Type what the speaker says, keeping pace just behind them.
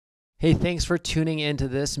Hey, thanks for tuning into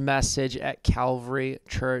this message at Calvary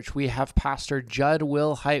Church. We have Pastor Judd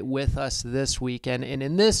Wilhite with us this weekend, and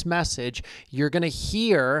in this message, you're going to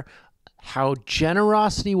hear how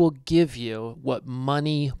generosity will give you what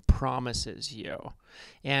money promises you.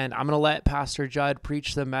 And I'm going to let Pastor Judd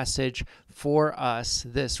preach the message for us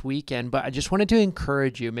this weekend, but I just wanted to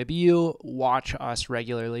encourage you. Maybe you watch us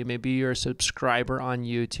regularly. Maybe you're a subscriber on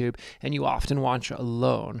YouTube and you often watch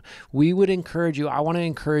alone. We would encourage you, I want to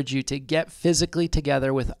encourage you to get physically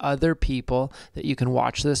together with other people that you can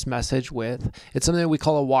watch this message with. It's something that we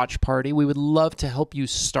call a watch party. We would love to help you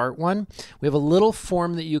start one. We have a little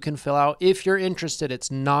form that you can fill out if you're interested.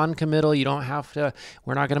 It's non-committal. You don't have to,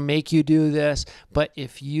 we're not going to make you do this, but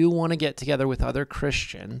if you want to get together with other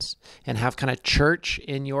Christians and have kind of church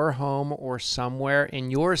in your home or somewhere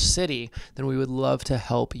in your city, then we would love to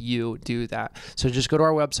help you do that. So just go to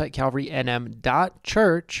our website,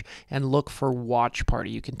 calvarynm.church, and look for Watch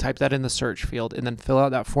Party. You can type that in the search field and then fill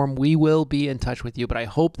out that form. We will be in touch with you, but I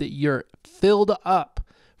hope that you're filled up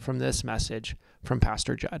from this message from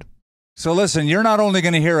Pastor Judd. So listen, you're not only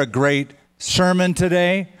going to hear a great sermon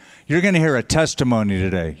today, you're going to hear a testimony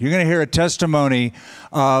today. You're going to hear a testimony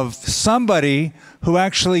of somebody who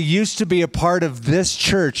actually used to be a part of this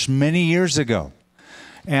church many years ago.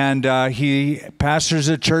 And he pastors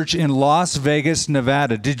a church in Las Vegas,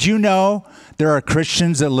 Nevada. Did you know there are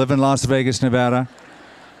Christians that live in Las Vegas, Nevada?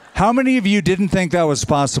 How many of you didn't think that was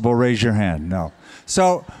possible? Raise your hand. No.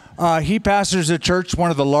 So he pastors a church, one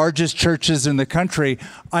of the largest churches in the country.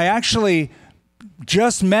 I actually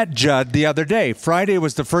just met Judd the other day. Friday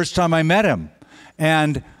was the first time I met him.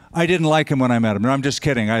 And I didn't like him when I met him. No, I'm just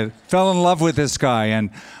kidding. I fell in love with this guy.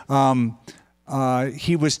 And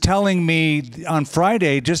he was telling me on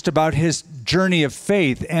Friday just about his journey of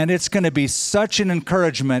faith. And it's going to be such an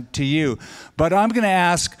encouragement to you. But I'm going to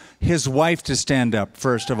ask his wife to stand up,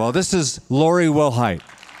 first of all. This is Lori Wilhite.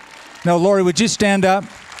 Now, Lori, would you stand up?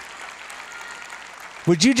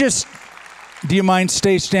 Would you just, do you mind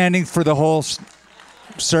stay standing for the whole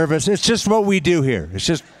service? It's just what we do here. It's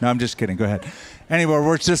just, no, I'm just kidding. Go ahead. Anyway,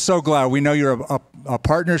 we're just so glad. We know you're a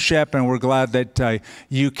partnership, and we're glad that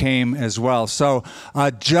you came as well. So,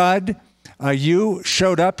 Judd, you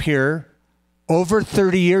showed up here over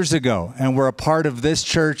 30 years ago, and were a part of this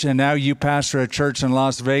church, and now you pastor a church in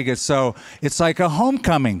Las Vegas. So it's like a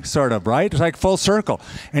homecoming, sort of, right? It's like full circle.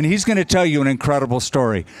 And he's going to tell you an incredible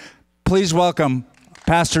story. Please welcome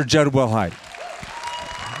Pastor Judd Wilhite.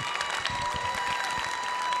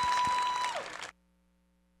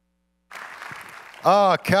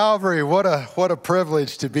 Calvary, what a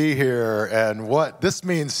privilege to be here, and this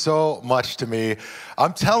means so much to me.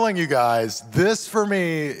 I'm telling you guys, this for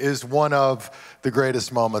me is one of the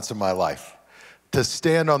greatest moments of my life. To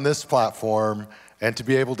stand on this platform and to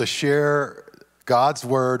be able to share God's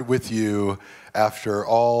word with you after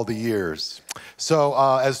all the years. So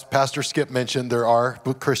as Pastor Skip mentioned, there are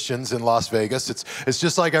Christians in Las Vegas. It's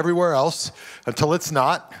just like everywhere else until it's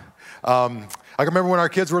not. I can remember when our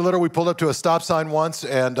kids were little, we pulled up to a stop sign once,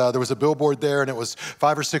 and there was a billboard there, and it was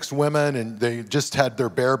 5 or 6 women, and they just had their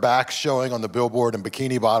bare backs showing on the billboard and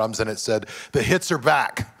bikini bottoms, and it said, "The hits are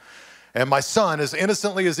back." And my son, as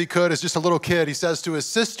innocently as he could, as just a little kid, he says to his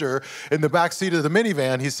sister in the back seat of the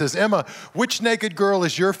minivan, he says, "Emma, which naked girl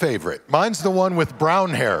is your favorite?" "Mine's the one with brown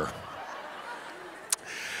hair."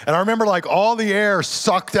 And I remember like all the air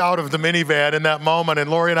sucked out of the minivan in that moment. And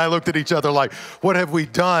Lori and I looked at each other like, what have we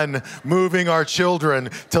done moving our children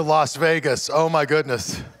to Las Vegas? Oh my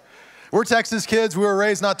goodness. We're Texas kids. We were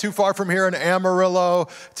raised not too far from here in Amarillo,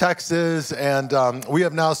 Texas. And we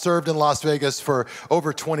have now served in Las Vegas for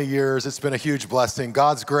over 20 years. It's been a huge blessing.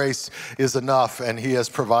 God's grace is enough, and he has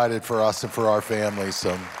provided for us and for our families.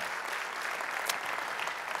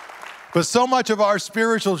 But so much of our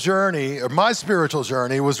spiritual journey, or my spiritual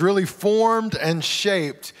journey, was really formed and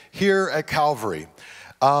shaped here at Calvary.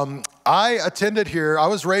 I attended here. I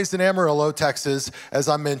was raised in Amarillo, Texas, as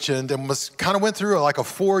I mentioned, and went through like a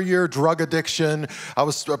 4-year drug addiction. I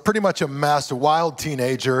was pretty much a mess, a wild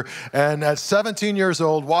teenager, and at 17 years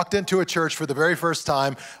old, walked into a church for the very first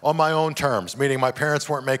time on my own terms, meaning my parents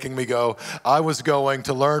weren't making me go. I was going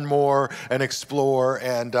to learn more and explore,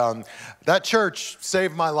 and that church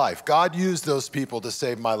saved my life. God used those people to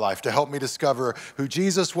save my life, to help me discover who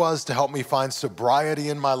Jesus was, to help me find sobriety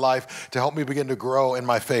in my life, to help me begin to grow in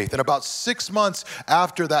my faith. And about 6 months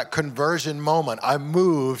after that conversion moment, I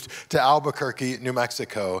moved to Albuquerque, New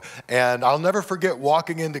Mexico. And I'll never forget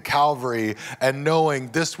walking into Calvary and knowing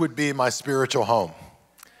this would be my spiritual home.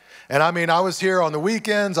 And I mean, I was here on the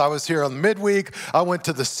weekends. I was here on the midweek. I went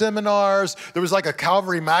to the seminars. There was like a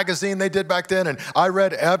Calvary magazine they did back then, and I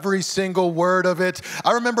read every single word of it.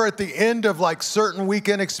 I remember at the end of like certain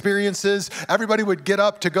weekend experiences, everybody would get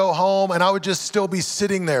up to go home, and I would just still be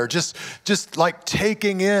sitting there, just like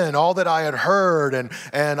taking in all that I had heard. And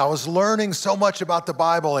I was learning so much about the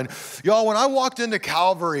Bible. And y'all, when I walked into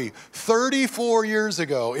Calvary 34 years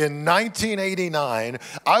ago in 1989,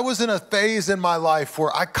 I was in a phase in my life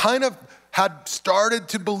where I kind of had started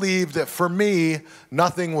to believe that for me,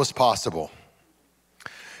 nothing was possible.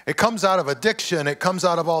 It comes out of addiction. It comes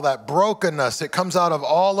out of all that brokenness. It comes out of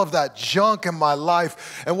all of that junk in my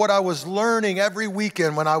life. And what I was learning every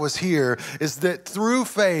weekend when I was here is that through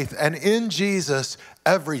faith and in Jesus,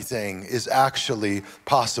 everything is actually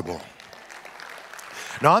possible.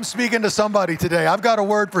 Now, I'm speaking to somebody today. I've got a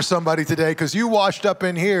word for somebody today because you washed up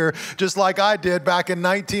in here just like I did back in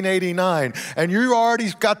 1989. And you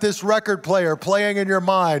already got this record player playing in your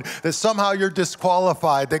mind that somehow you're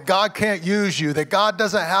disqualified, that God can't use you, that God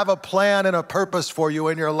doesn't have a plan and a purpose for you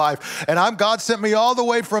in your life. And God sent me all the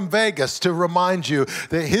way from Vegas to remind you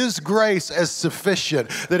that His grace is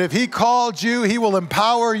sufficient, that if He called you, He will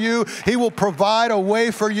empower you, He will provide a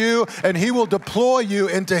way for you, and He will deploy you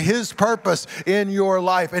into His purpose in your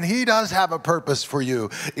life. And He does have a purpose for you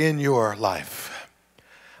in your life.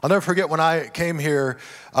 I'll never forget when I came here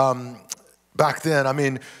back then. I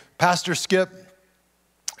mean, Pastor Skip,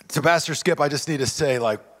 I just need to say,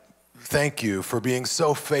 like, thank you for being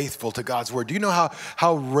so faithful to God's word. Do you know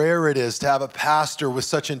how rare it is to have a pastor with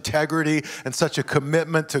such integrity and such a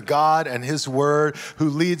commitment to God and His word who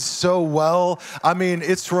leads so well? I mean,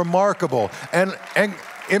 it's remarkable. And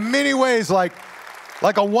in many ways,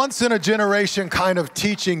 like a once-in-a-generation kind of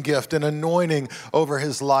teaching gift and anointing over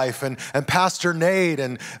his life. And Pastor Nate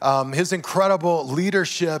and his incredible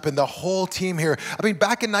leadership and the whole team here. I mean,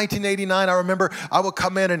 back in 1989, I remember I would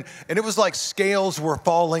come in and it was like scales were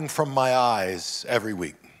falling from my eyes every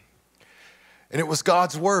week. And it was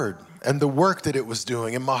God's word and the work that it was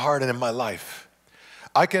doing in my heart and in my life.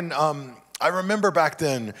 I remember back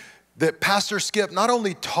then that Pastor Skip not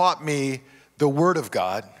only taught me the word of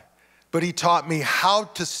God, but he taught me how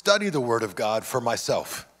to study the Word of God for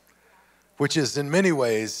myself, which is in many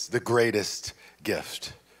ways the greatest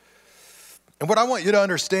gift. And what I want you to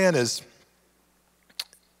understand is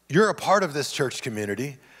you're a part of this church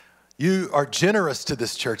community. You are generous to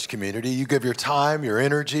this church community. You give your time, your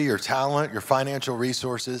energy, your talent, your financial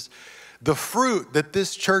resources. The fruit that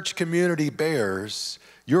this church community bears,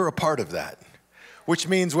 you're a part of that. Which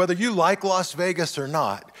means whether you like Las Vegas or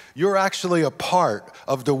not, you're actually a part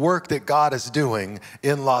of the work that God is doing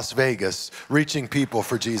in Las Vegas, reaching people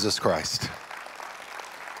for Jesus Christ.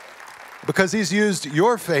 Because He's used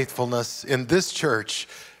your faithfulness in this church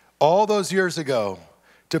all those years ago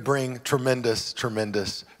to bring tremendous,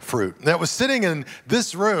 tremendous fruit. And that was sitting in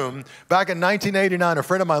this room back in 1989. A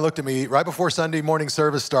friend of mine looked at me right before Sunday morning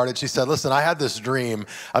service started. She said, listen, I had this dream.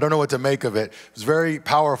 I don't know what to make of it. It was very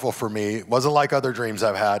powerful for me. It wasn't like other dreams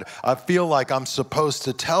I've had. I feel like I'm supposed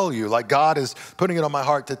to tell you, like God is putting it on my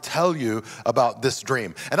heart to tell you about this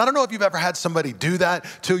dream. And I don't know if you've ever had somebody do that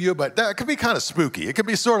to you, but that could be kind of spooky. It could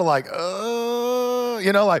be sort of like,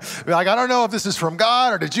 you know, like I don't know if this is from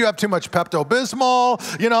God or did you have too much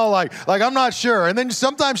Pepto-Bismol? You know, like I'm not sure. And then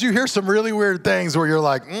sometimes you hear some really weird things where you're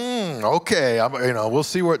like, okay, we'll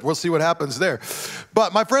see what happens there.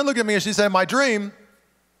 But my friend looked at me and she said, my dream,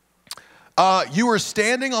 you were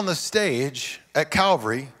standing on the stage at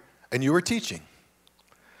Calvary and you were teaching.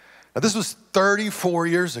 Now this was 34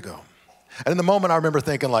 years ago. And in the moment, I remember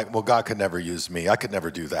thinking like, well, God could never use me. I could never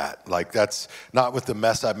do that. Like that's not with the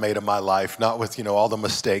mess I've made in my life, not with, all the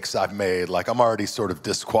mistakes I've made. Like I'm already sort of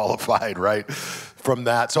disqualified, right, from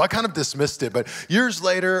that. So I kind of dismissed it. But years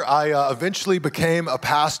later, I eventually became a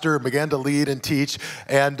pastor, began to lead and teach.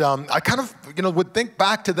 And I kind of, would think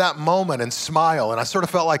back to that moment and smile. And I sort of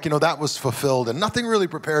felt like, that was fulfilled. And nothing really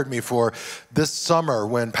prepared me for this summer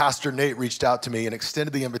when Pastor Nate reached out to me and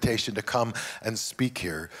extended the invitation to come and speak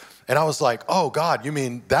here. And I was like, oh, God, you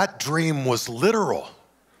mean that dream was literal?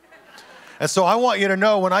 And so I want you to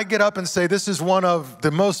know when I get up and say this is one of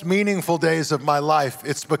the most meaningful days of my life,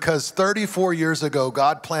 it's because 34 years ago,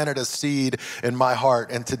 God planted a seed in my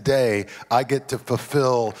heart. And today I get to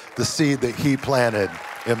fulfill the seed that He planted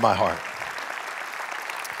in my heart.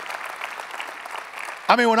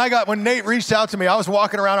 I mean, when Nate reached out to me, I was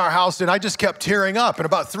walking around our house and I just kept tearing up. And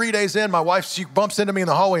about 3 days in, my wife, she bumps into me in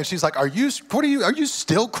the hallway and she's like, are you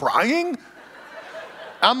still crying?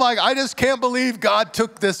 I'm like, I just can't believe God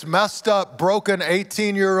took this messed up, broken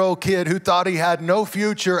 18-year-old kid who thought he had no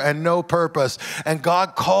future and no purpose. And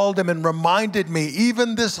God called him and reminded me,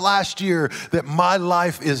 even this last year, that my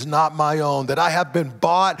life is not my own, that I have been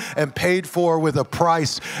bought and paid for with a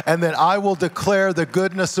price, and that I will declare the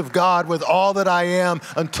goodness of God with all that I am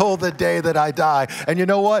until the day that I die. And you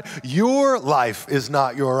know what? Your life is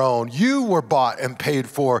not your own. You were bought and paid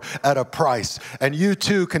for at a price. And you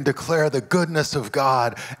too can declare the goodness of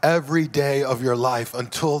God every day of your life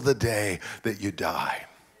until the day that you die.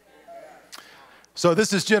 So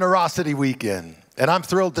this is Generosity Weekend, and I'm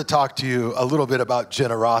thrilled to talk to you a little bit about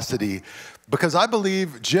generosity, because I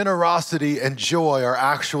believe generosity and joy are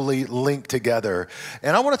actually linked together.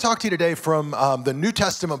 And I want to talk to you today from the New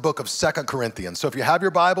Testament book of 2 Corinthians. So if you have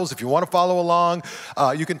your Bibles, if you want to follow along,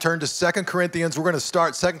 you can turn to 2 Corinthians. We're going to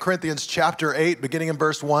start 2 Corinthians chapter 8, beginning in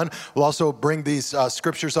verse 1. We'll also bring these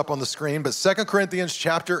scriptures up on the screen. But 2 Corinthians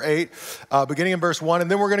chapter 8, beginning in verse 1.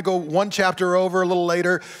 And then we're going to go one chapter over a little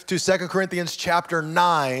later to 2 Corinthians chapter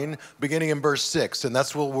 9, beginning in verse 6. And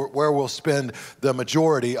that's where we'll spend the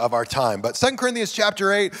majority of our time. But 2 Corinthians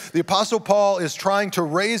chapter 8, the Apostle Paul is trying to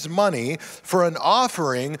raise money for an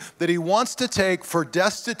offering that he wants to take for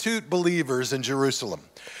destitute believers in Jerusalem.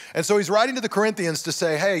 And so he's writing to the Corinthians to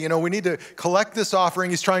say, hey, we need to collect this offering.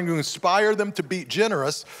 He's trying to inspire them to be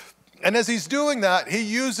generous. And as he's doing that, he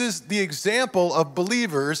uses the example of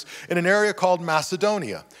believers in an area called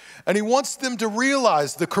Macedonia. And he wants them to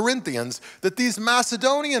realize, the Corinthians, that these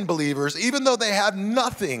Macedonian believers, even though they had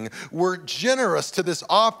nothing, were generous to this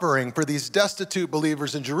offering for these destitute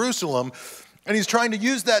believers in Jerusalem. And he's trying to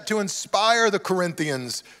use that to inspire the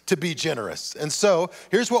Corinthians to be generous. And so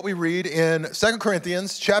here's what we read in 2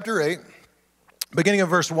 Corinthians chapter 8, beginning of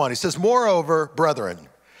verse 1. He says, "Moreover, brethren,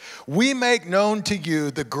 we make known to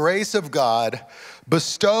you the grace of God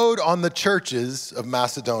bestowed on the churches of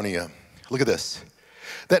Macedonia." Look at this.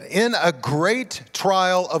 "That in a great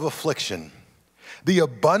trial of affliction, the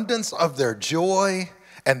abundance of their joy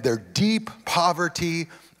and their deep poverty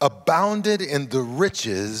abounded in the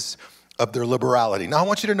riches of their liberality." Now, I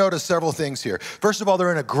want you to notice several things here. First of all,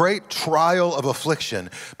 they're in a great trial of affliction.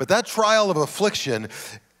 But that trial of affliction,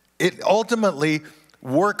 it ultimately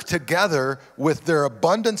worked together with their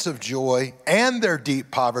abundance of joy and their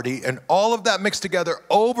deep poverty, and all of that mixed together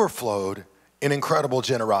overflowed in incredible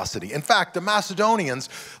generosity. In fact, the Macedonians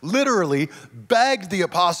literally begged the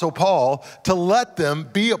Apostle Paul to let them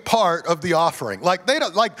be a part of the offering. Like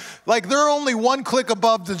they're only one click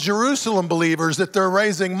above the Jerusalem believers that they're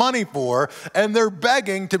raising money for, and they're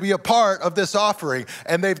begging to be a part of this offering.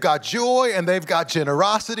 And they've got joy and they've got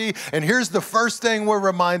generosity. And here's the first thing we're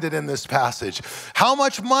reminded in this passage. How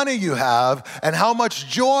much money you have and how much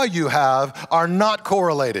joy you have are not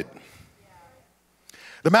correlated.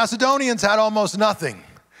 The Macedonians had almost nothing.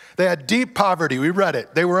 They had deep poverty. We read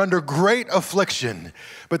it. They were under great affliction,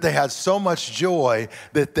 but they had so much joy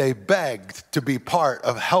that they begged to be part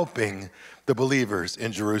of helping the believers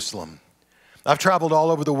in Jerusalem. I've traveled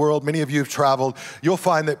all over the world. Many of you have traveled. You'll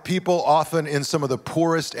find that people often in some of the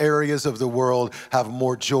poorest areas of the world have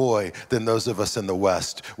more joy than those of us in the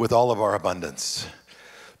West with all of our abundance.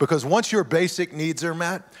 Because once your basic needs are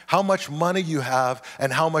met, how much money you have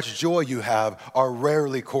and how much joy you have are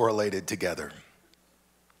rarely correlated together.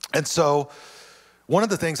 And so one of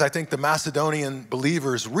the things I think the Macedonian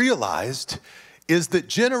believers realized is that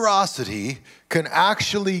generosity can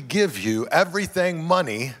actually give you everything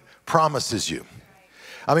money promises you.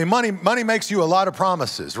 I mean, money makes you a lot of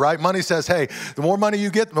promises, right? Money says, hey, the more money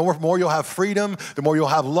you get, the more you'll have freedom, the more you'll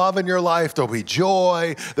have love in your life, there'll be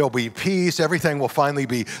joy, there'll be peace, everything will finally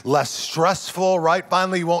be less stressful, right?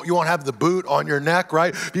 Finally, you won't have the boot on your neck,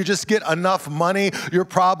 right? If you just get enough money, your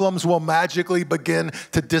problems will magically begin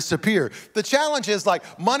to disappear. The challenge is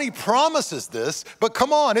money promises this, but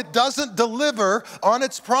come on, it doesn't deliver on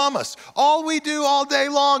its promise. All we do all day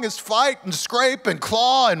long is fight and scrape and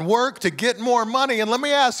claw and work to get more money. And let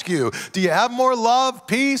me ask you, do you have more love,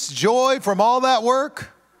 peace, joy from all that work?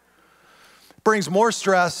 Brings more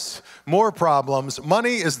stress, more problems.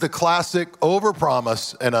 Money is the classic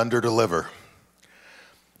overpromise and underdeliver.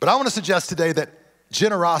 But I want to suggest today that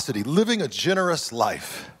generosity, living a generous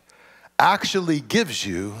life, actually gives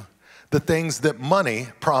you the things that money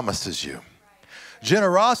promises you.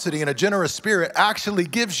 Generosity and a generous spirit actually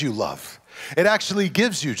gives you love. It actually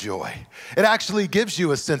gives you joy. It actually gives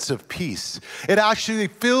you a sense of peace. It actually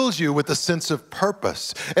fills you with a sense of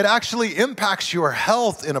purpose. It actually impacts your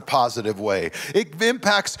health in a positive way. It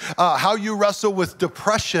impacts how you wrestle with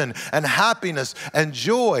depression and happiness and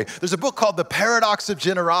joy. There's a book called The Paradox of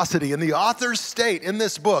Generosity, and the authors state in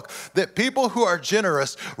this book that people who are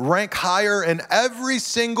generous rank higher in every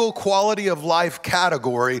single quality of life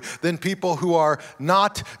category than people who are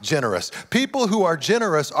not generous. People who are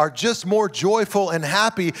generous are just more joyful and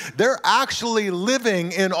happy. They're actually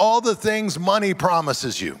living in all the things money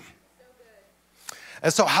promises you.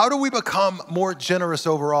 And so how do we become more generous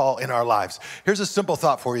overall in our lives? Here's a simple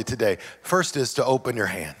thought for you today. First is to open your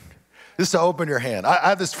hand. Just to open your hand. I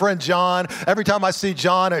have this friend, John. Every time I see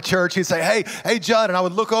John at church, he'd say, hey, Judd. And I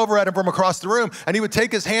would look over at him from across the room, and he would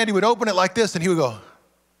take his hand, he would open it like this, and he would go.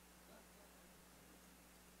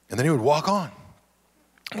 And then he would walk on.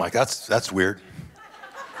 I'm like, that's weird.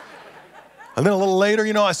 And then a little later,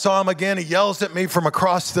 I saw him again. He yells at me from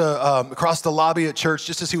across the lobby at church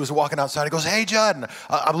just as he was walking outside. He goes, hey, Judd. And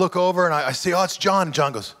I look over and I see, it's John. And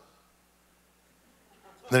John goes.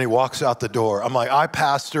 And then he walks out the door. I'm like, I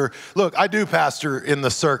pastor. Look, I do pastor in the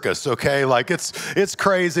circus, okay? Like, it's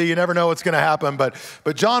crazy. You never know what's going to happen. But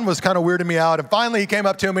John was kind of weirding me out. And finally, he came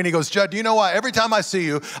up to me and he goes, Judd, do you know why? Every time I see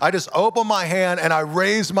you, I just open my hand and I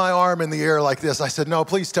raise my arm in the air like this. I said, no,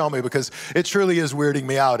 please tell me, because it truly is weirding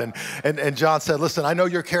me out. And John said, listen, I know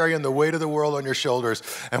you're carrying the weight of the world on your shoulders.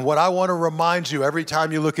 And what I want to remind you every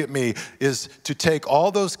time you look at me is to take all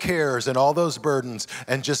those cares and all those burdens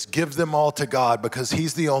and just give them all to God, because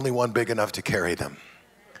he's the only one big enough to carry them.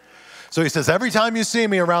 So he says, every time you see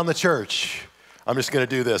me around the church, I'm just going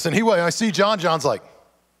to do this. And I see John's like,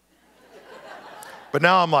 but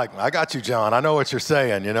now I'm like, I got you, John. I know what you're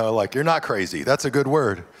saying, like, you're not crazy. That's a good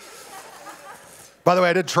word. By the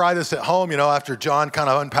way, I did try this at home, after John kind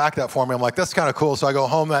of unpacked that for me. I'm like, that's kind of cool. So I go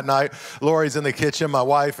home that night. Lori's in the kitchen, my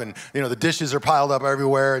wife, and, the dishes are piled up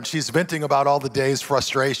everywhere. And she's venting about all the day's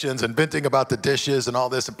frustrations and venting about the dishes and all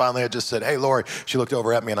this. And finally, I just said, hey, Lori. She looked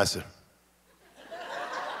over at me and I said,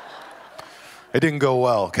 it didn't go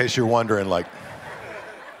well, in case you're wondering, like,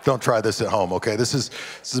 don't try this at home, okay? This is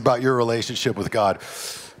about your relationship with God.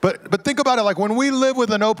 But think about it, like, when we live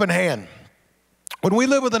with an open hand,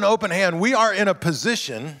 we are in a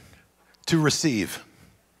position to receive,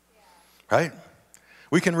 right?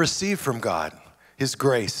 We can receive from God his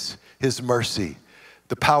grace, his mercy,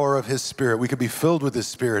 the power of his Spirit. We can be filled with his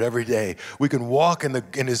Spirit every day. We can walk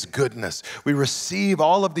in his goodness. We receive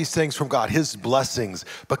all of these things from God, his blessings,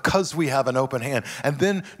 because we have an open hand. And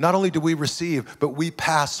then not only do we receive, but we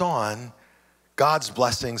pass on God's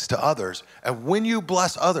blessings to others. And when you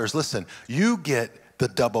bless others, listen, you get the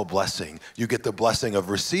double blessing. You get the blessing of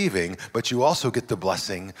receiving, but you also get the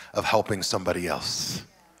blessing of helping somebody else.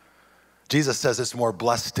 Jesus says it's more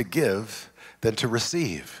blessed to give than to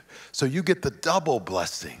receive. So you get the double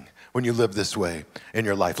blessing when you live this way in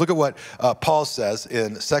your life. Look at what Paul says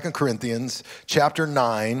in 2 Corinthians chapter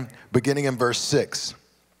 9, beginning in verse 6.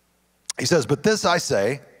 He says, but this I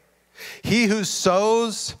say, he who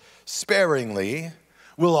sows sparingly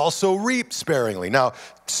will also reap sparingly. Now,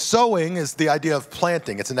 sowing is the idea of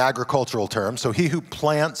planting. It's an agricultural term. So he who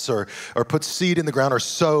plants or puts seed in the ground or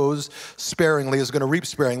sows sparingly is going to reap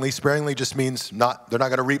sparingly. Sparingly just means they're not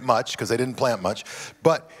going to reap much because they didn't plant much.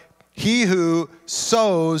 But he who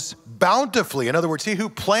sows bountifully, in other words, he who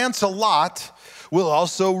plants a lot will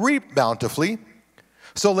also reap bountifully.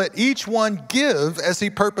 So let each one give as he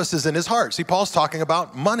purposes in his heart. See, Paul's talking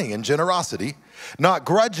about money and generosity, not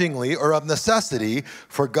grudgingly or of necessity,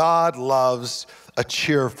 for God loves a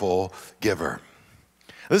cheerful giver.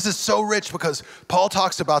 This is so rich because Paul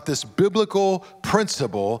talks about this biblical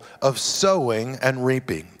principle of sowing and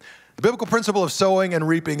reaping. The biblical principle of sowing and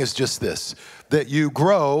reaping is just this, that you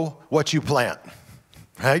grow what you plant,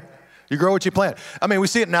 right? You grow what you plant. I mean, we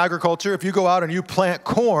see it in agriculture. If you go out and you plant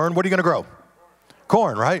corn, what are you going to grow?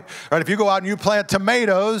 Corn, right? Right? If you go out and you plant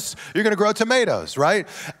tomatoes, you're going to grow tomatoes, right?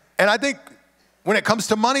 And I think when it comes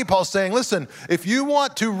to money, Paul's saying, listen, if you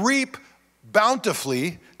want to reap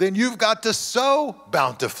bountifully, then you've got to sow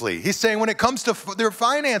bountifully. He's saying when it comes to their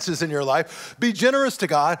finances in your life, be generous to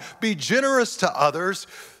God, be generous to others,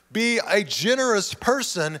 be a generous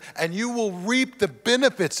person, and you will reap the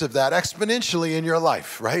benefits of that exponentially in your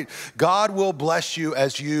life, right? God will bless you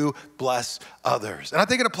as you bless others. And I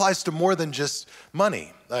think it applies to more than just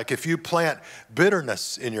money. Like if you plant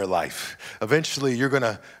bitterness in your life, eventually you're going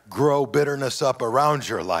to grow bitterness up around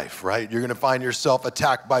your life, right? You're going to find yourself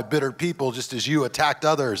attacked by bitter people just as you attacked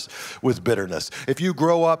others with bitterness. If you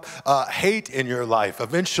grow up hate in your life,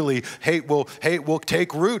 eventually hate will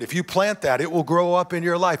take root. If you plant that, it will grow up in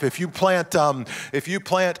your life. If you plant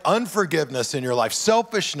unforgiveness in your life,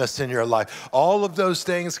 selfishness in your life, all of those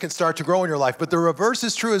things can start to grow in your life. But the reverse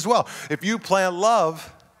is true as well. If you plant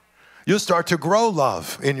love, you'll start to grow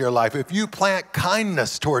love in your life. If you plant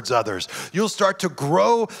kindness towards others, you'll start to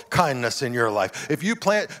grow kindness in your life. If you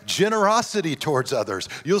plant generosity towards others,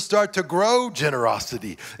 you'll start to grow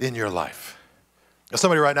generosity in your life. Now,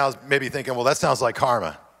 somebody right now is maybe thinking, well, that sounds like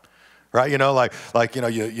karma, right? You know,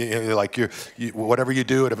 whatever you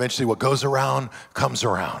do, it eventually what goes around comes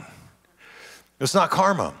around. It's not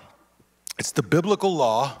karma. It's the biblical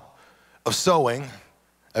law of sowing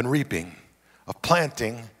and reaping, of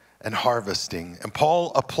planting and harvesting. And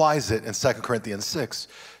Paul applies it in 2 Corinthians 6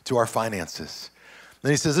 to our finances.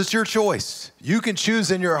 And he says, it's your choice. You can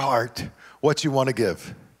choose in your heart what you want to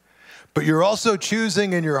give. But you're also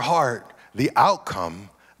choosing in your heart the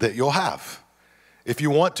outcome that you'll have. If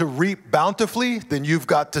you want to reap bountifully, then you've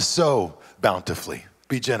got to sow bountifully.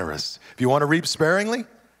 Be generous. If you want to reap sparingly,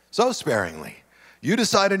 sow sparingly. You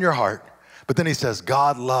decide in your heart. But then he says,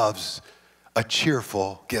 God loves a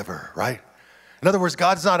cheerful giver, right? In other words,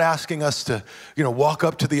 God's not asking us to, walk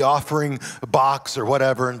up to the offering box or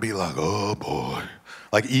whatever and be like, oh boy,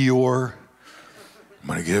 like Eeyore, I'm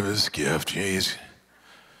going to give his gift, jeez.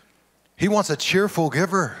 He wants a cheerful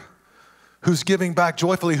giver who's giving back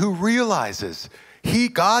joyfully, who realizes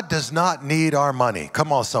God does not need our money.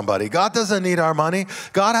 Come on, somebody. God doesn't need our money.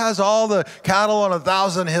 God has all the cattle on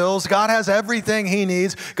 1,000 hills. God has everything he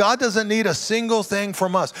needs. God doesn't need a single thing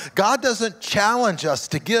from us. God doesn't challenge us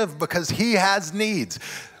to give because he has needs.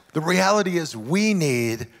 The reality is we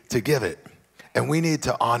need to give it, and we need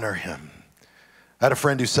to honor him. I had a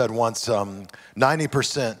friend who said once,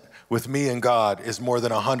 90% with me and God is more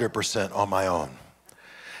than 100% on my own.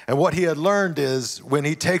 And what he had learned is when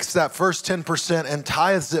he takes that first 10% and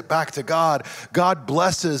tithes it back to God, God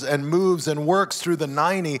blesses and moves and works through the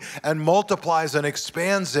 90 and multiplies and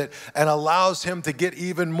expands it and allows him to get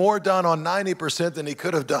even more done on 90% than he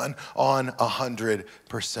could have done on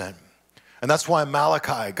 100%. And that's why in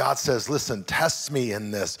Malachi, God says, listen, test me in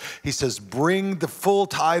this. He says, bring the full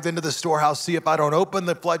tithe into the storehouse. See if I don't open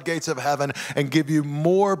the floodgates of heaven and give you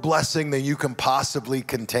more blessing than you can possibly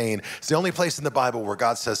contain. It's the only place in the Bible where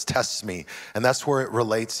God says, test me. And that's where it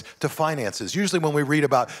relates to finances. Usually when we read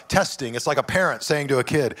about testing, it's like a parent saying to a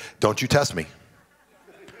kid, don't you test me.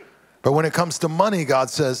 But when it comes to money, God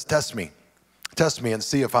says, test me and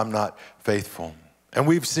see if I'm not faithful. And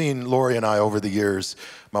we've seen, Lori and I, over the years,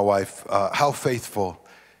 my wife, how faithful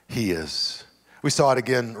he is. We saw it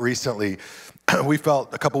again recently. We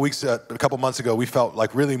felt a couple months ago, we felt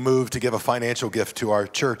like really moved to give a financial gift to our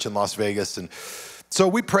church in Las Vegas. And so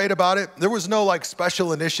we prayed about it. There was no like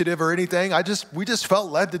special initiative or anything. We just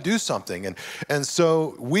felt led to do something. And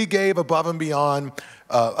so we gave above and beyond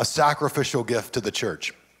a sacrificial gift to the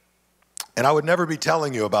church. And I would never be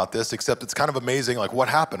telling you about this, except it's kind of amazing, like what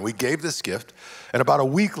happened. We gave this gift, and about a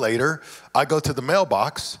week later, I go to the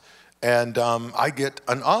mailbox, and I get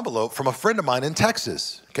an envelope from a friend of mine in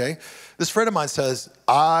Texas, okay? This friend of mine says,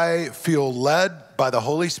 I feel led by the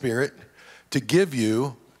Holy Spirit to give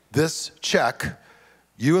you this check.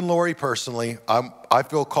 You and Lori personally, I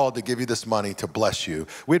feel called to give you this money to bless you.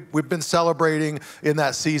 We've been celebrating in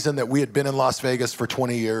that season that we had been in Las Vegas for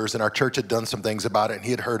 20 years, and our church had done some things about it, and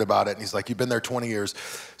he had heard about it, and he's like, you've been there 20 years.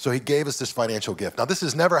 So he gave us this financial gift. Now, this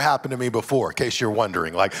has never happened to me before, in case you're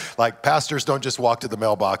wondering. Like pastors don't just walk to the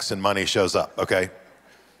mailbox and money shows up, okay?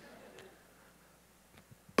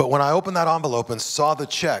 But when I opened that envelope and saw the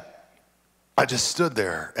check, I just stood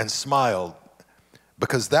there and smiled,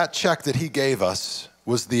 because that check that he gave us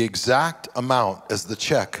was the exact amount as the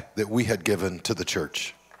check that we had given to the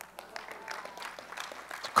church.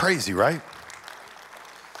 Crazy, right?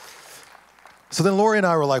 So then Lori and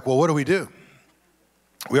I were like, well, what do we do?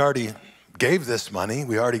 We already gave this money.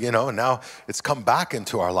 We already, and now it's come back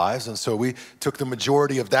into our lives. And so we took the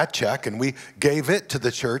majority of that check and we gave it to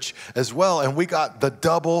the church as well. And we got the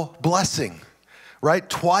double blessing. Right?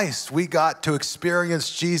 Twice we got to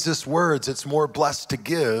experience Jesus' words. It's more blessed to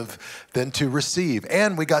give than to receive.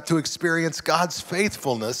 And we got to experience God's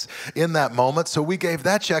faithfulness in that moment. So we gave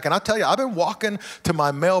that check. And I'll tell you, I've been walking to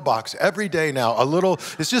my mailbox every day now.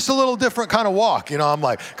 It's just a little different kind of walk. I'm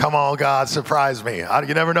like, come on, God, surprise me.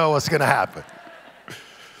 You never know what's going to happen.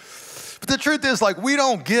 But the truth is, like, we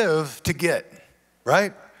don't give to get,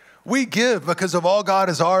 right? We give because of all God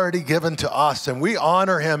has already given to us, and we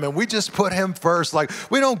honor him, and we just put him first. Like,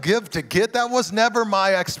 we don't give to get. That was never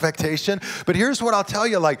my expectation. But here's what I'll tell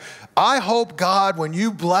you. Like, I hope God, when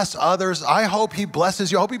you bless others, I hope he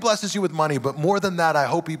blesses you. I hope he blesses you with money, but more than that, I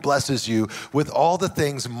hope he blesses you with all the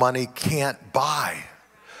things money can't buy.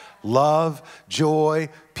 Love, joy,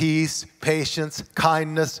 peace, patience,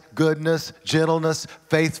 kindness, goodness, gentleness,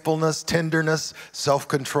 faithfulness, tenderness,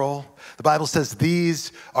 self-control. The Bible says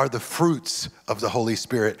these are the fruits of the Holy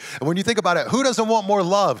Spirit. And when you think about it, who doesn't want more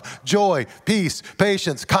love, joy, peace,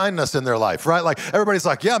 patience, kindness in their life, right? Like, everybody's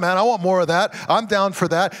like, yeah, man, I want more of that. I'm down for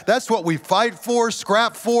that. That's what we fight for,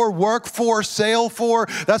 scrap for, work for, sail for.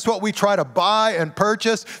 That's what we try to buy and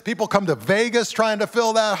purchase. People come to Vegas trying to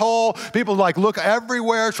fill that hole. People like look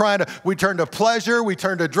everywhere we turn to pleasure, we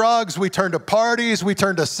turn to drugs, we turn to parties, we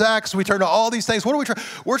turn to sex, we turn to all these things. What are we trying?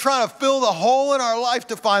 We're trying to fill the hole in our life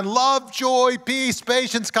to find love, joy, peace,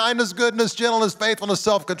 patience, kindness, goodness, gentleness, faithfulness,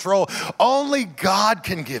 self-control. Only God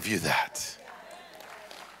can give you that.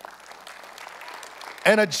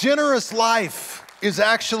 And a generous life is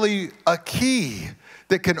actually a key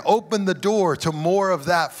that can open the door to more of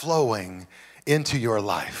that flowing into your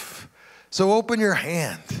life. So open your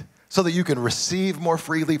hand so that you can receive more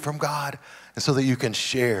freely from God and so that you can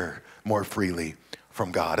share more freely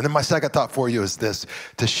from God. And then my second thought for you is this: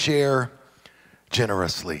 to share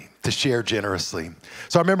generously. To share generously.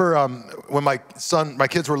 So I remember when my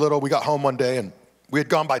kids were little, we got home one day and we had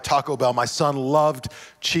gone by Taco Bell. My son loved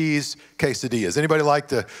cheese quesadillas. Anybody like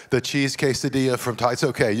the cheese quesadilla from Taco? It's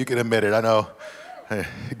okay, you can admit it. I know I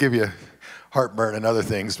give you heartburn and other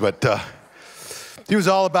things, but he was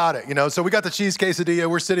all about it, you know. So we got the cheese quesadilla.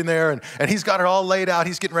 We're sitting there, and he's got it all laid out.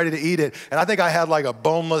 He's getting ready to eat it. And I think I had like a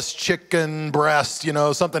boneless chicken breast, you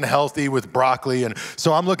know, something healthy with broccoli. And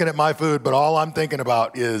so I'm looking at my food, but all I'm thinking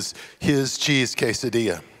about is his cheese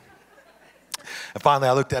quesadilla. And finally,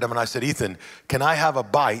 I looked at him and I said, Ethan, can I have a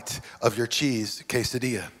bite of your cheese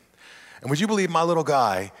quesadilla? And would you believe my little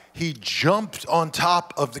guy, he jumped on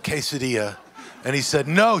top of the quesadilla and he said,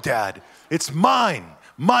 no, Dad, it's mine.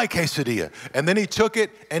 My quesadilla. And then he took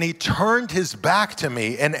it and he turned his back to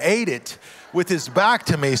me and ate it with his back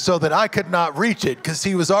to me so that I could not reach it because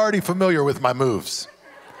he was already familiar with my moves.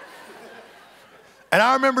 And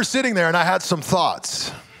I remember sitting there and I had some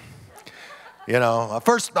thoughts. You know,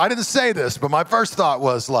 first, I didn't say this, but my first thought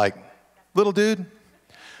was like, little dude,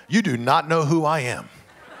 you do not know who I am.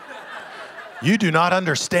 You do not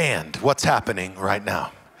understand what's happening right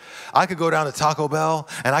now. I could go down to Taco Bell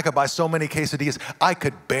and I could buy so many quesadillas. I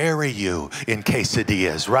could bury you in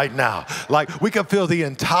quesadillas right now. Like, we could fill the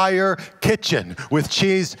entire kitchen with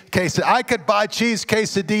cheese quesadillas. I could buy cheese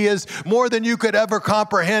quesadillas more than you could ever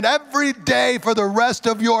comprehend every day for the rest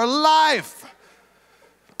of your life.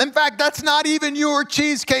 In fact, that's not even your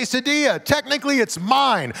cheese quesadilla. Technically, it's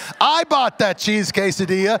mine. I bought that cheese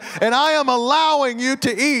quesadilla, and I am allowing you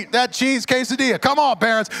to eat that cheese quesadilla. Come on,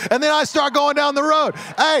 parents. And then I start going down the road.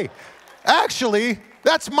 Hey, actually,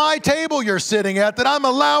 that's my table you're sitting at that I'm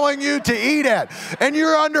allowing you to eat at. And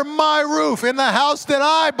you're under my roof in the house that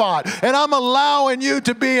I bought. And I'm allowing you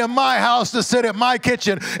to be in my house to sit at my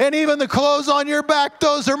kitchen. And even the clothes on your back,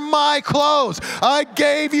 those are my clothes. I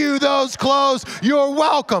gave you those clothes. You're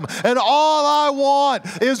welcome. And all I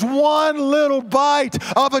want is one little bite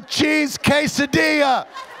of a cheese quesadilla.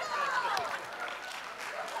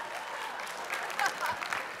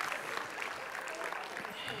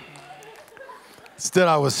 Instead,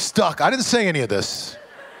 I was stuck. I didn't say any of this.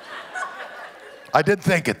 I did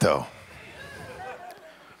think it, though.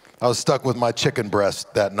 I was stuck with my chicken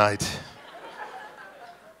breast that night.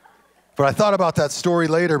 But I thought about that story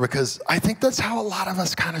later because I think that's how a lot of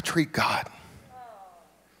us kind of treat God.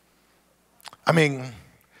 I mean,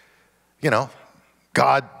 you know,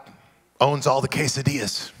 God owns all the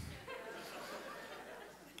quesadillas.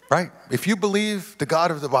 Right? If you believe the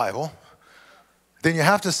God of the Bible, then you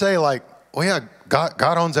have to say, like, well, yeah,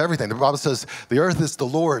 God owns everything. The Bible says the earth is the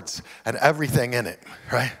Lord's and everything in it,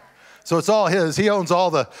 right? So it's all his. He owns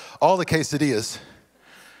all the quesadillas.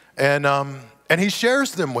 And he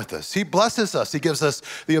shares them with us. He blesses us. He gives us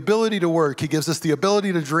the ability to work. He gives us the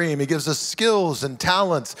ability to dream. He gives us skills and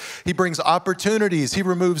talents. He brings opportunities. He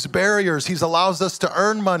removes barriers. He allows us to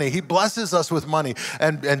earn money. He blesses us with money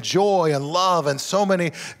and joy and love and so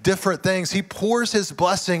many different things. He pours his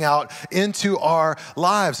blessing out into our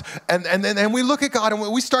lives. And we look at God and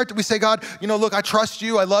we say, God, you know, look, I trust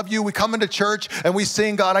you. I love you. We come into church and we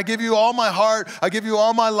sing, God, I give you all my heart. I give you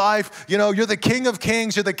all my life. You know, you're the King of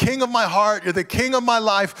Kings. You're the King of my heart. You're the King of my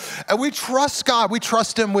life. And we trust God. We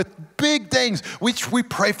trust him with big things. We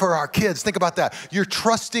pray for our kids. Think about that. You're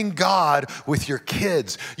trusting God with your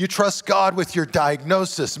kids. You trust God with your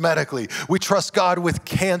diagnosis medically. We trust God with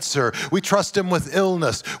cancer. We trust him with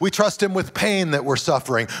illness. We trust him with pain that we're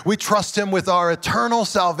suffering. We trust him with our eternal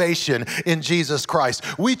salvation in Jesus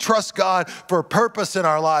Christ. We trust God for purpose in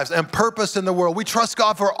our lives and purpose in the world. We trust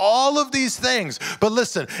God for all of these things. But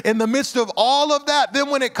listen, in the midst of all of that, then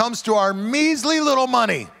when it comes to our measly little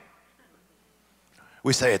money,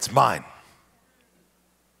 we say, it's mine.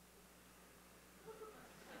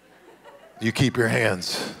 You keep your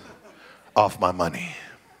hands off my money.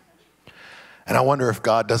 And I wonder if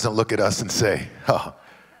God doesn't look at us and say, oh,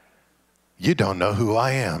 you don't know who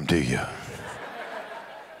I am, do you?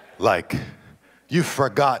 Like, you've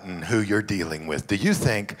forgotten who you're dealing with. Do you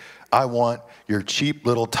think I want your cheap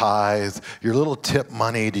little tithe, your little tip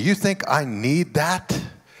money? Do you think I need that?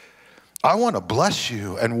 I want to bless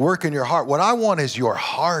you and work in your heart. What I want is your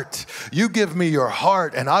heart. You give me your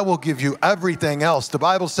heart and I will give you everything else. The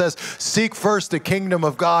Bible says, seek first the kingdom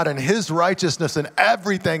of God and his righteousness, and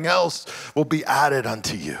everything else will be added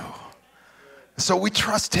unto you. So we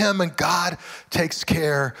trust him, and God takes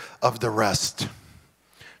care of the rest. In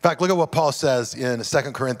fact, look at what Paul says in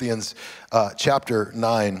 2 Corinthians chapter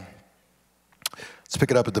 9. Let's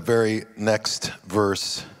pick it up at the very next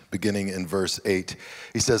verse, beginning in verse 8.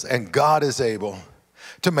 He says, and God is able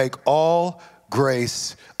to make all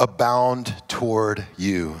grace abound toward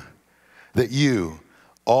you, that you,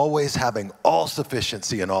 always having all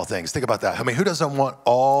sufficiency in all things. Think about that. I mean, who doesn't want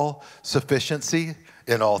all sufficiency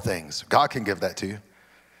in all things? God can give that to you.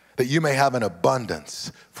 That you may have an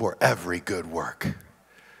abundance for every good work.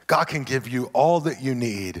 God can give you all that you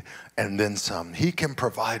need and then some. He can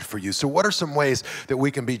provide for you. So what are some ways that we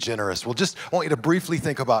can be generous? Well, I want you to briefly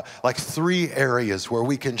think about like 3 areas where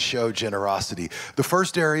we can show generosity. The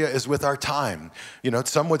first area is with our time. You know,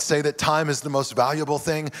 some would say that time is the most valuable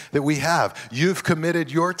thing that we have. You've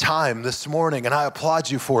committed your time this morning, and I applaud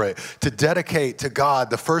you for it, to dedicate to God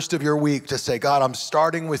the first of your week, to say, God, I'm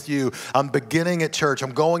starting with you. I'm beginning at church.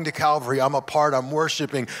 I'm going to Calvary. I'm I'm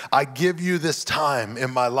worshiping. I give you this time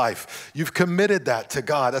in my life. You've committed that to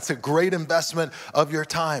God. That's a great investment of your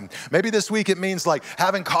time. Maybe this week it means like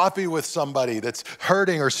having coffee with somebody that's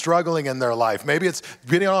hurting or struggling in their life. Maybe it's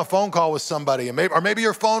getting on a phone call with somebody, and maybe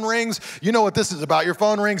your phone rings. You know what this is about. Your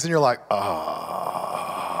phone rings and you're like,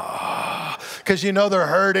 because you know they're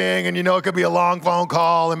hurting, and you know it could be a long phone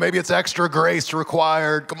call, and maybe it's extra grace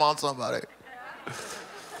required. Come on, somebody.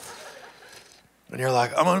 And you're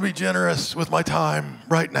like, I'm going to be generous with my time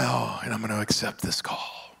right now, and I'm going to accept this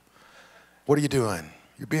call. What are you doing?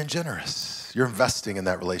 You're being generous. You're investing in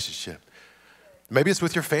that relationship. Maybe it's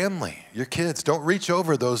with your family, your kids. Don't reach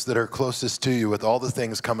over those that are closest to you with all the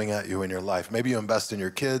things coming at you in your life. Maybe you invest in your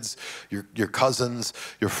kids, your cousins,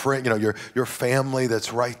 your friend, your family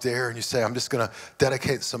that's right there, and you say, I'm just going to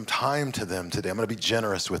dedicate some time to them today. I'm going to be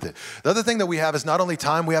generous with it. The other thing that we have is not only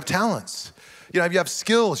time, we have talents. You have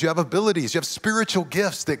skills, you have abilities, you have spiritual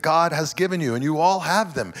gifts that God has given you, and you all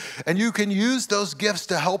have them. And you can use those gifts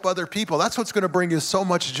to help other people. That's what's going to bring you so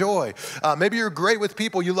much joy. Maybe you're great with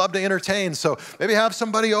people, you love to entertain, so maybe have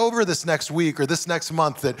somebody over this next week or this next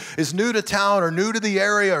month that is new to town or new to the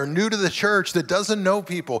area or new to the church that doesn't know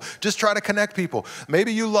people. Just try to connect people.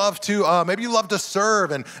 Maybe you love to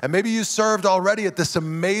serve, and maybe you served already at this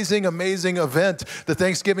amazing event, the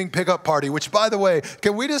Thanksgiving pickup party, which, by the way,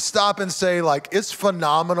 can we just stop and say, like, it's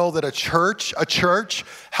phenomenal that a church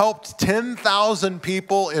helped 10,000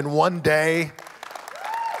 people in one day.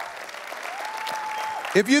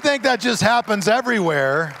 If you think that just happens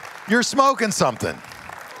everywhere, you're smoking something.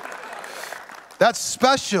 That's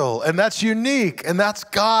special, and that's unique, and that's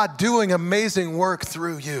God doing amazing work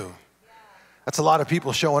through you. That's a lot of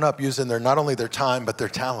people showing up using not only their time, but their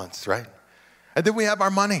talents, right? And then we have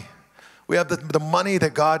our money. We have the money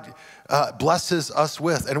that God blesses us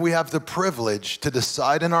with, and we have the privilege to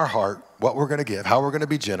decide in our heart what we're going to give, how we're going to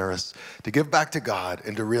be generous, to give back to God,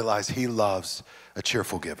 and to realize he loves a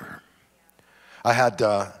cheerful giver. I had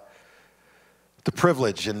the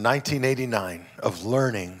privilege in 1989 of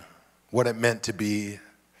learning what it meant to be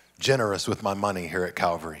generous with my money here at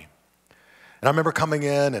Calvary. And I remember coming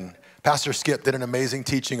in, and Pastor Skip did an amazing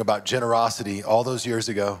teaching about generosity all those years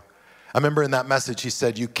ago. I remember in that message, he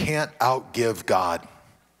said, you can't outgive God.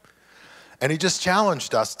 And he just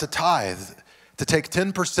challenged us to tithe, to take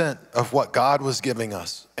 10% of what God was giving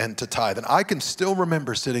us and to tithe. And I can still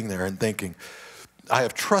remember sitting there and thinking, I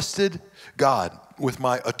have trusted God with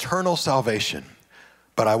my eternal salvation,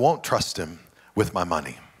 but I won't trust him with my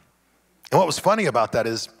money. And what was funny about that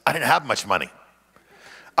is I didn't have much money.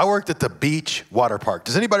 I worked at the beach water park.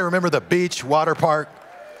 Does anybody remember the beach water park?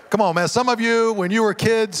 Come on, man. Some of you, when you were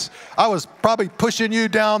kids, I was probably pushing you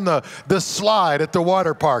down the slide at the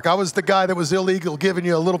water park. I was the guy that was illegal, giving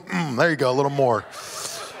you a little, there you go, a little more.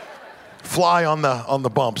 Fly on the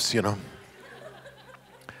bumps, you know.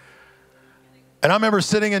 And I remember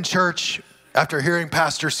sitting in church after hearing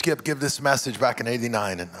Pastor Skip give this message back in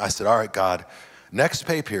 '89, and I said, all right, God, next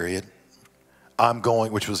pay period, I'm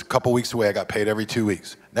going, which was a couple weeks away. I got paid every 2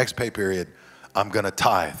 weeks. Next pay period, I'm going to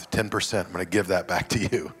tithe 10%. I'm going to give that back to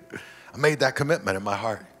you. I made that commitment in my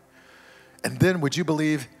heart. And then, would you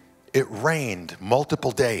believe, it rained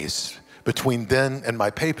multiple days between then and my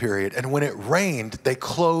pay period. And when it rained, they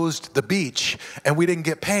closed the beach and we didn't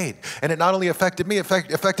get paid. And it not only affected me, it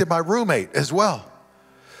affected my roommate as well.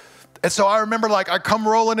 And so I remember, like, I come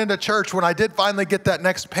rolling into church when I did finally get that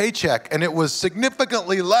next paycheck, and it was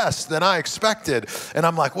significantly less than I expected. And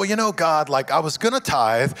I'm like, well, you know, God, like, I was going to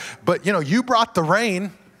tithe, but, you know, you brought the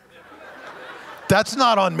rain. That's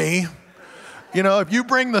not on me. You know, if you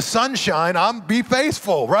bring the sunshine, I'm be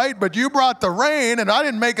faithful, right? But you brought the rain, and I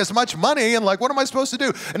didn't make as much money, and like, what am I supposed to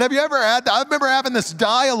do? And have you ever had that? I remember having this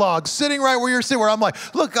dialogue sitting right where you're sitting, where I'm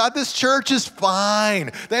like, look, God, this church is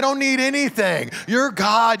fine. They don't need anything. You're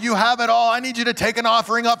God. You have it all. I need you to take an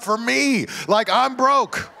offering up for me. Like, I'm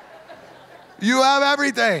broke. You have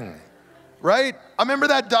everything, right? I remember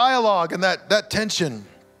that dialogue and that tension.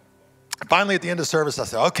 Finally, at the end of service, I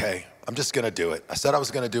said, okay, I'm just going to do it. I said I was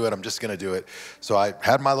going to do it. I'm just going to do it. So I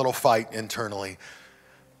had my little fight internally,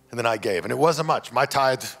 and then I gave. And it wasn't much. My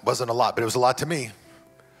tithe wasn't a lot, but it was a lot to me.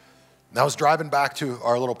 And I was driving back to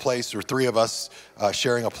our little place, or three of us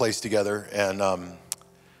sharing a place together. And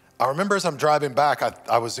I remember as I'm driving back,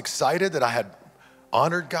 I was excited that I had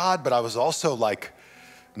honored God, but I was also like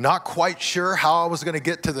not quite sure how I was going to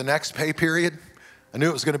get to the next pay period. I knew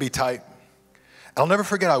it was going to be tight. And I'll never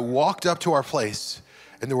forget, I walked up to our place,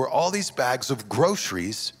 and there were all these bags of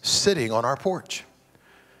groceries sitting on our porch.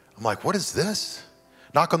 I'm like, what is this?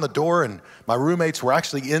 Knock on the door, and my roommates were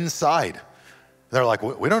actually inside. And they're like,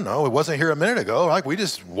 we don't know. It wasn't here a minute ago. Like, we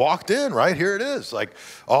just walked in, right? Here it is. Like,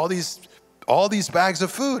 all these bags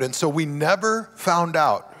of food. And so we never found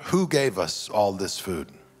out who gave us all this food.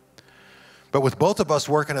 But with both of us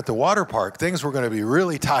working at the water park, things were going to be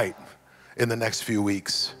really tight in the next few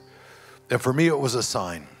weeks. And for me, it was a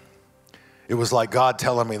sign. It was like God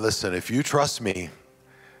telling me, listen, if you trust me,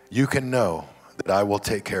 you can know that I will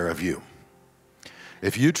take care of you.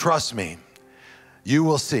 If you trust me, you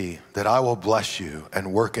will see that I will bless you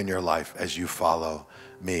and work in your life as you follow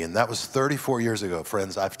me. And that was 34 years ago.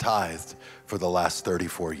 Friends, I've tithed for the last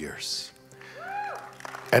 34 years.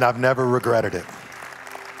 And I've never regretted it.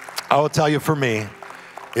 I will tell you, for me,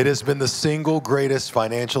 it has been the single greatest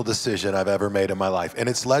financial decision I've ever made in my life. And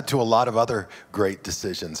it's led to a lot of other great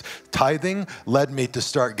decisions. Tithing led me to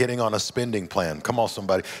start getting on a spending plan. Come on,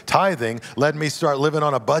 somebody. Tithing led me to start living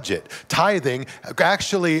on a budget. Tithing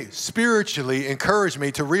actually spiritually encouraged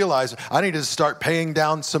me to realize I needed to start paying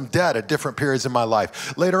down some debt at different periods in my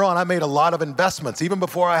life. Later on, I made a lot of investments, even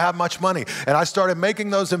before I had much money. And I started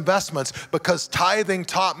making those investments because tithing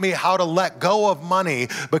taught me how to let go of money,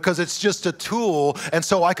 because it's just a tool. And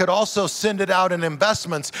so I could also send it out in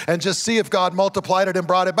investments and just see if God multiplied it and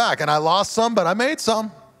brought it back. And I lost some, but I made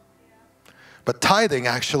some. But tithing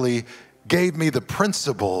actually gave me the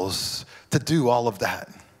principles to do all of that.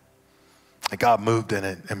 And God moved in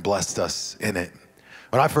it and blessed us in it.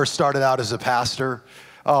 When I first started out as a pastor,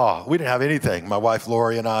 we didn't have anything. My wife,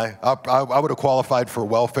 Lori, and I would have qualified for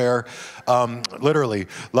welfare. Literally,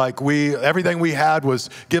 like everything we had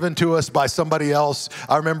was given to us by somebody else.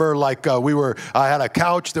 I remember I had a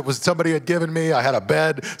couch that somebody had given me. I had a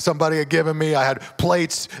bed somebody had given me. I had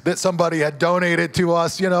plates that somebody had donated to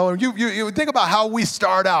us, you know. And you think about how we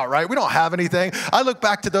start out, right? We don't have anything. I look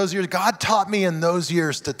back to those years. God taught me in those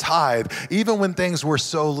years to tithe, even when things were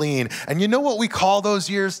so lean. And you know what we call those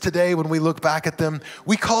years today when we look back at them?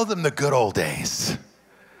 We call them the good old days.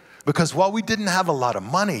 Because while we didn't have a lot of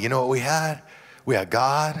money, you know what we had? We had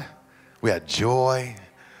God, we had joy,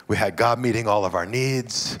 we had God meeting all of our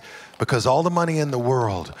needs. Because all the money in the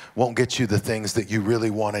world won't get you the things that you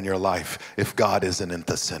really want in your life if God isn't in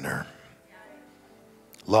the center.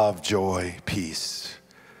 Love, joy, peace.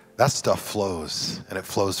 That stuff flows, and it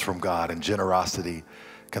flows from God. And generosity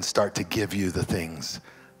can start to give you the things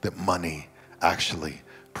that money actually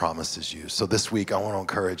promises you. So this week, I want to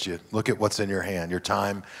encourage you. Look at what's in your hand, your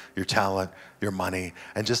time, your talent, your money,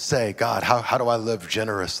 and just say, God, how do I live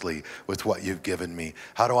generously with what you've given me?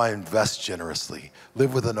 How do I invest generously?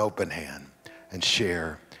 Live with an open hand and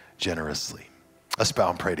share generously. Let's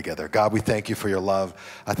bow and pray together. God, we thank you for your love.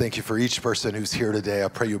 I thank you for each person who's here today. I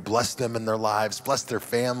pray you bless them in their lives, bless their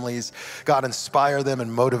families. God, inspire them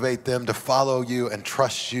and motivate them to follow you and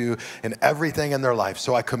trust you in everything in their life.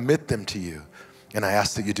 So I commit them to you, and I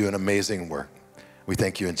ask that you do an amazing work. We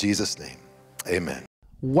thank you in Jesus' name. Amen.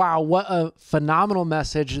 Wow, what a phenomenal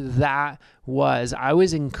message that was. I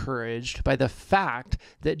was encouraged by the fact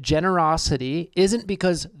that generosity isn't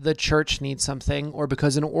because the church needs something or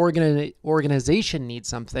because an organization needs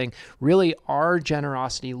something. Really, our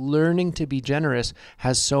generosity, learning to be generous,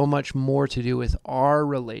 has so much more to do with our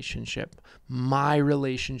relationship, my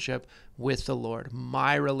relationship with the Lord,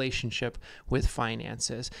 my relationship with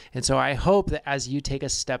finances. And so I hope that as you take a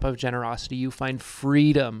step of generosity, you find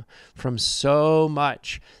freedom from so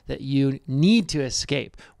much that you need to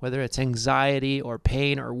escape, whether it's anxiety or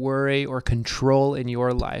pain or worry or control in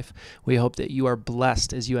your life. We hope that you are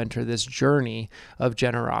blessed as you enter this journey of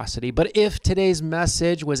generosity. But if today's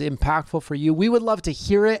message was impactful for you, we would love to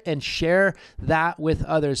hear it and share that with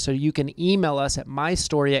others. So you can email us at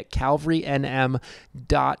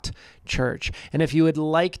mystory@calvarynm.church. And if you would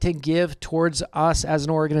like to give towards us as an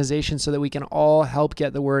organization so that we can all help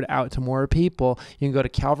get the word out to more people, you can go to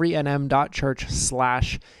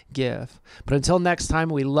calvarynm.church/give. But until next time,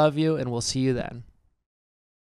 we love you and we'll see you then.